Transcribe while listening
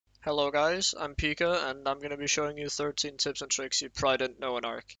Hello guys, I'm Pika, and I'm going to be showing you 13 tips and tricks you probably didn't know in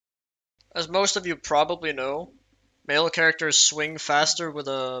ARK. As most of you probably know, male characters swing faster with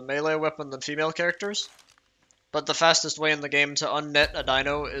a melee weapon than female characters, but the fastest way in the game to unnet a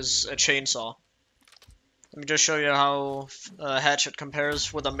dino is a chainsaw. Let me just show you how Hatchet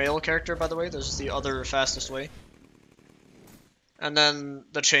compares with a male character, by the way. This is the other fastest way. And then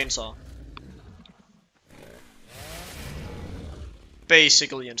the chainsaw.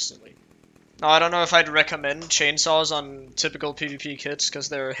 Basically instantly. Now, I don't know if I'd recommend chainsaws on typical PvP kits because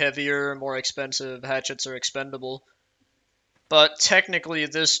they're heavier, more expensive, hatchets are expendable. But technically,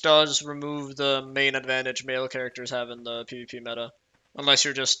 this does remove the main advantage male characters have in the PvP meta. Unless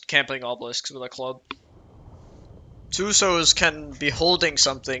you're just camping obelisks with a club. Tusos can be holding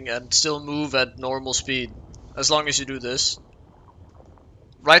something and still move at normal speed, as long as you do this.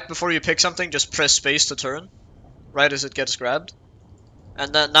 Right before you pick something, just press space to turn, right as it gets grabbed.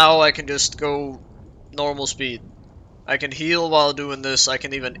 And then now I can just go normal speed. I can heal while doing this, I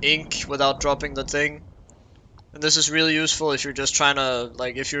can even ink without dropping the thing. And this is really useful if you're just trying to,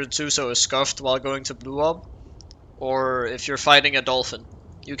 like, if your Tuso is scuffed while going to blue ob, or if you're fighting a dolphin.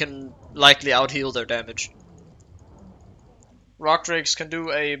 You can likely out-heal their damage. Rock drakes can do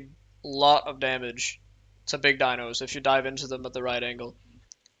a lot of damage to big dinos if you dive into them at the right angle.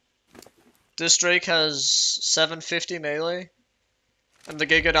 This drake has 750 melee, and the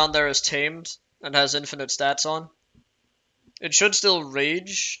Giga down there is tamed and has infinite stats on. It should still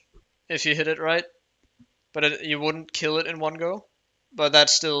rage if you hit it right, but you wouldn't kill it in one go. But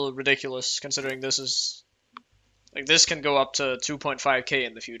that's still ridiculous considering this is... like, this can go up to 2.5k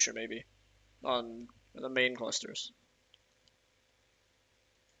in the future maybe on the main clusters.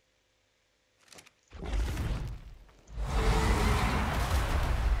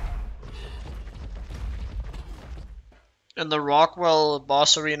 In the Rockwell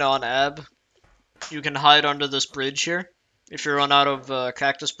boss arena on Ab, you can hide under this bridge here. If you run out of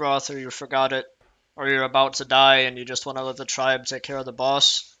cactus broth or you forgot it, or you're about to die and you just want to let the tribe take care of the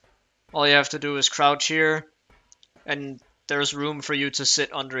boss, all you have to do is crouch here, and there's room for you to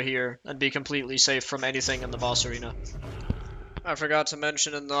sit under here and be completely safe from anything in the boss arena. I forgot to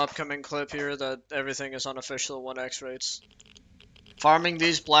mention in the upcoming clip here that everything is on official 1x rates. Farming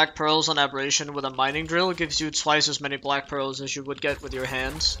these black pearls on Aberration with a mining drill gives you twice as many black pearls as you would get with your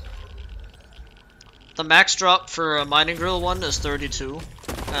hands. The max drop for a mining drill one is 32,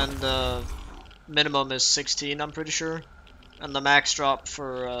 and the minimum is 16, I'm pretty sure. And the max drop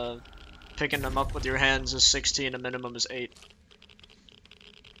for picking them up with your hands is 16, and minimum is 8.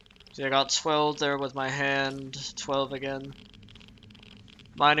 So I got 12 there with my hand, 12 again.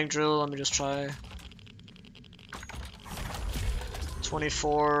 Mining drill, let me just try.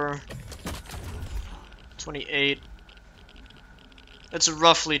 24, 28. It's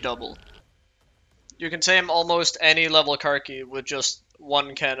roughly double. You can tame almost any level Karki with just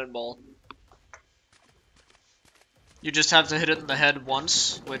one cannonball. You just have to hit it in the head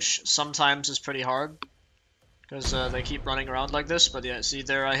once, which sometimes is pretty hard, because they keep running around like this. But yeah, see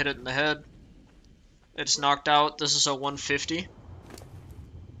there, I hit it in the head. It's knocked out. This is a 150.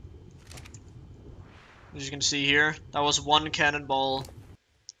 As you can see here, that was one cannonball.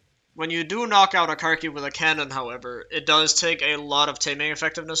 When you do knock out a Karki with a cannon, however, it does take a lot of taming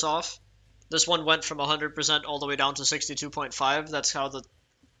effectiveness off. This one went from 100% all the way down to 62.5. That's how the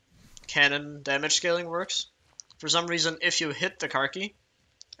cannon damage scaling works. For some reason, if you hit the Karki,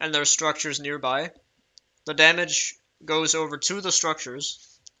 and there's structures nearby, the damage goes over to the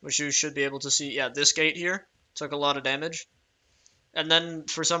structures, which you should be able to see. Yeah, this gate here took a lot of damage. And then,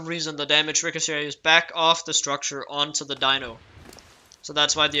 for some reason, the damage ricochets back off the structure onto the dino. So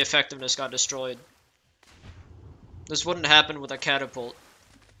that's why the effectiveness got destroyed. This wouldn't happen with a catapult.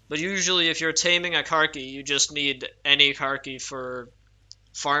 But usually, if you're taming a Karki, you just need any Karki for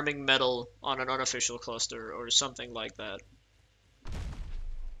farming metal on an unofficial cluster, or something like that.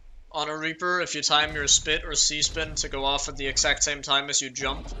 On a Reaper, if you time your spit or C-spin to go off at the exact same time as you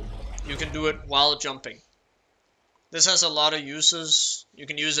jump, you can do it while jumping. This has a lot of uses. You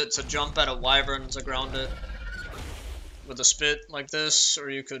can use it to jump at a wyvern to ground it with a spit like this, or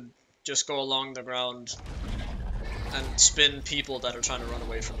you could just go along the ground and spin people that are trying to run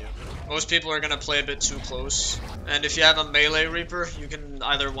away from you. Most people are going to play a bit too close, and if you have a melee Reaper, you can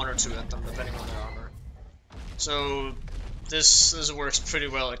either 1 or 2 hit them depending on their armor. So this works pretty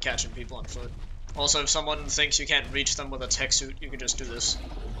well at catching people on foot. Also, if someone thinks you can't reach them with a tech suit, you can just do this.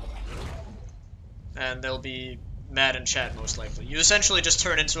 And they'll be mad in chat, most likely. You essentially just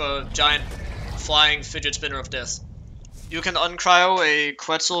turn into a giant flying fidget spinner of death. You can uncryo a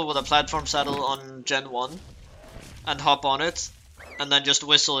Quetzal with a platform saddle on Gen 1 and hop on it, and then just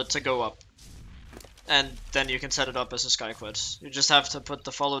whistle it to go up. And then you can set it up as a skyquet. You just have to put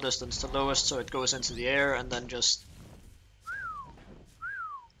the follow distance to lowest so it goes into the air, and then just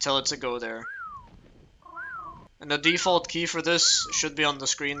tell it to go there. And the default key for this should be on the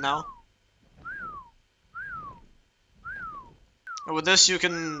screen now. And with this you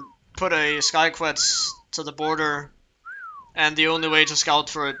can put a skyquet to the border, and the only way to scout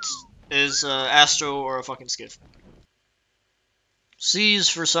for it is Astro or a fucking skiff. C's,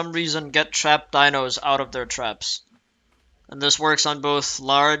 for some reason, get trapped dinos out of their traps. And this works on both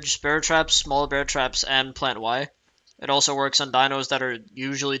large bear traps, small bear traps, and Plant Y. It also works on dinos that are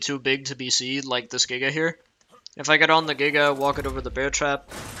usually too big to be C'd, like this Giga here. If I get on the Giga, walk it over the bear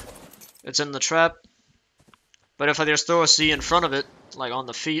trap, it's in the trap. But if I just throw a C in front of it, like on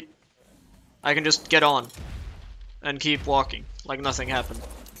the feet, I can just get on and keep walking, like nothing happened.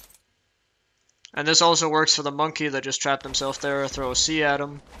 And this also works for the monkey that just trapped himself there. Throw a C at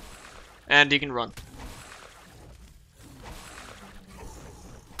him, and he can run.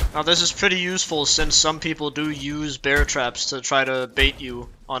 Now this is pretty useful since some people do use bear traps to try to bait you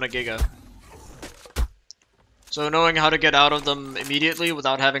on a Giga. So knowing how to get out of them immediately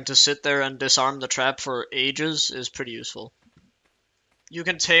without having to sit there and disarm the trap for ages is pretty useful. You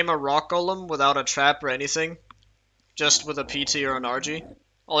can tame a rock golem without a trap or anything, just with a PT or an RG.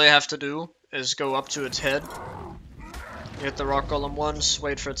 All you have to do is go up to its head, you hit the rock golem once,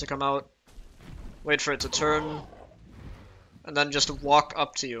 wait for it to come out, wait for it to turn, and then just walk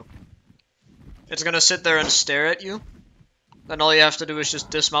up to you. It's gonna sit there and stare at you. Then all you have to do is just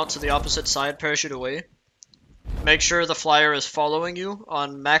dismount to the opposite side, parachute away. Make sure the flyer is following you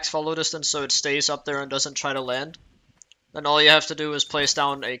on max follow distance so it stays up there and doesn't try to land. Then all you have to do is place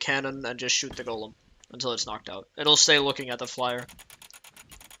down a cannon and just shoot the golem until it's knocked out. It'll stay looking at the flyer.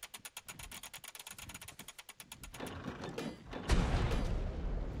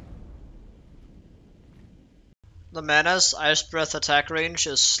 The Mana's Ice Breath attack range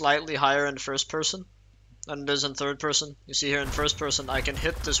is slightly higher in first person than it is in third person. You see here in first person I can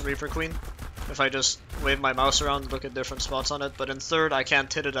hit this Reaper Queen if I just wave my mouse around and look at different spots on it, but in third I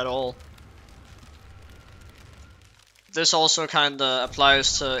can't hit it at all. This also kinda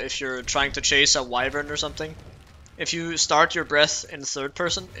applies to if you're trying to chase a wyvern or something. If you start your breath in third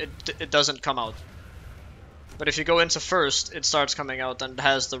person, it doesn't come out. But if you go into first, it starts coming out and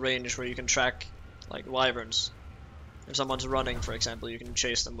has the range where you can track like wyverns. If someone's running, for example, you can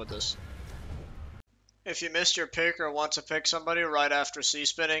chase them with this. If you missed your pick or want to pick somebody right after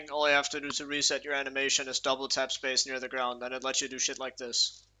C-spinning, all you have to do to reset your animation is double tap space near the ground, and it lets you do shit like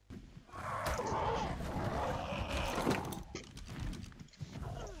this.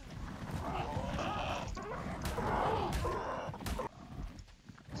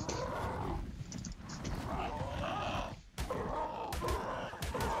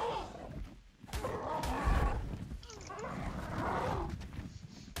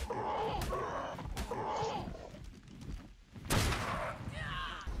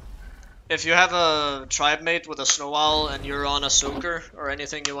 If you have a tribe mate with a snow owl and you're on a soaker or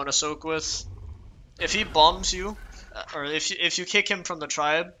anything you want to soak with, if he bombs you, or if you kick him from the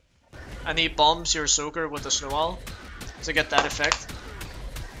tribe and he bombs your soaker with the snow owl to get that effect,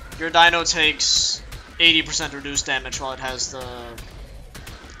 your dino takes 80% reduced damage while it has the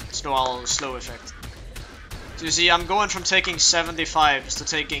snow owl slow effect. So you see, I'm going from taking 75s to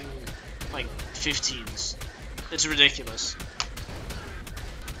taking like 15s. It's ridiculous.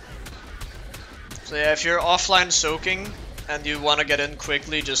 So yeah, if you're offline soaking and you want to get in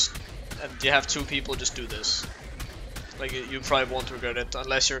quickly, and you have two people, just do this. Like, you probably won't regret it,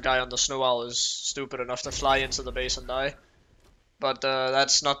 unless your guy on the snow owl is stupid enough to fly into the base and die. But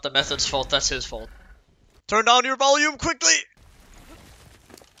that's not the method's fault, that's his fault. Turn down your volume quickly!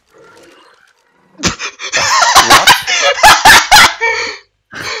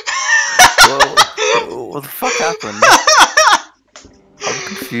 Whoa, what the fuck happened?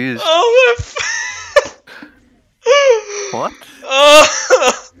 I'm confused. Oh my What?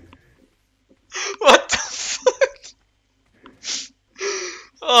 What the fuck?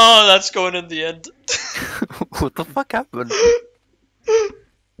 Oh, that's going in the end. What the fuck happened?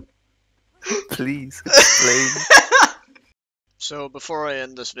 Please explain. So before I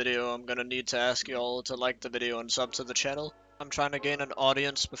end this video, I'm gonna need to ask you all to like the video and sub to the channel. I'm trying to gain an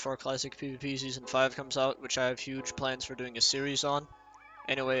audience before Classic PvP Season 5 comes out, which I have huge plans for doing a series on.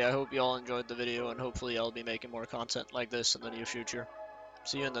 Anyway, I hope you all enjoyed the video, and hopefully I'll be making more content like this in the near future.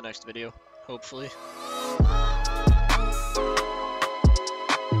 See you in the next video, hopefully.